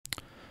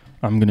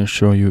I'm gonna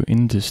show you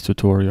in this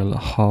tutorial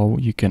how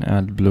you can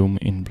add bloom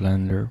in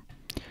Blender.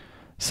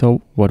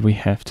 So what we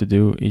have to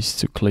do is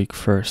to click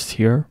first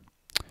here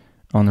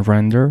on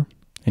render,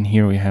 and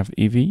here we have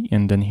Eevee,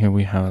 and then here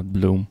we have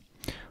bloom.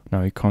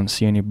 Now you can't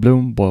see any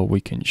bloom, but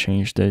we can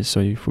change this. So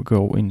if we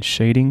go in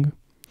shading,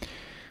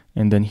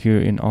 and then here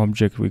in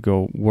object we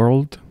go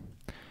world,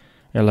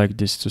 I like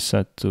this to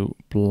set to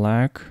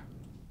black,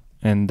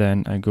 and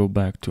then I go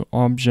back to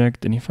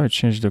object, and if I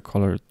change the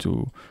color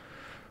to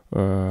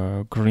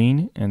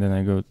green, and then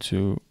I go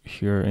to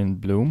here in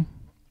bloom,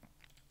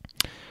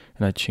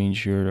 and I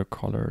change here the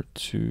color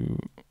to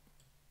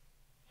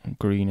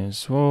green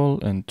as well,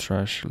 and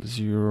threshold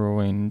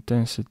 0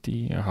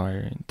 intensity, a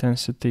higher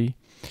intensity,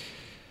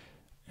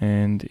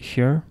 and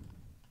here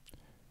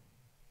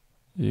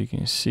you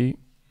can see,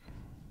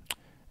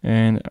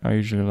 and I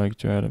usually like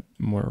to add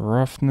more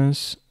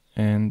roughness,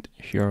 and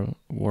here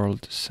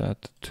world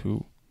set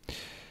to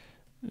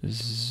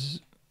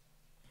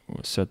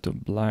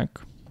black.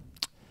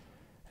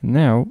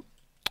 Now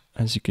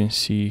as you can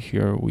see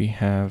here, we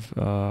have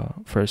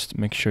first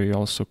make sure you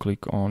also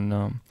click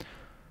on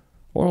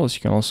or else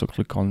you can also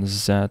click on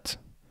Z,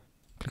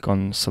 click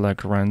on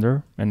select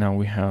render, and now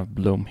we have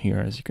bloom here,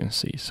 as you can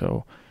see.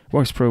 So it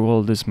works pretty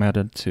well, this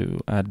method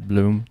to add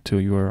bloom to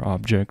your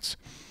objects.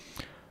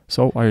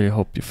 So I really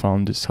hope you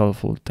found this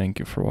helpful. Thank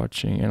you for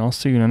watching, and I'll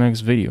see you in the next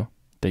video.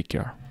 Take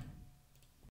care.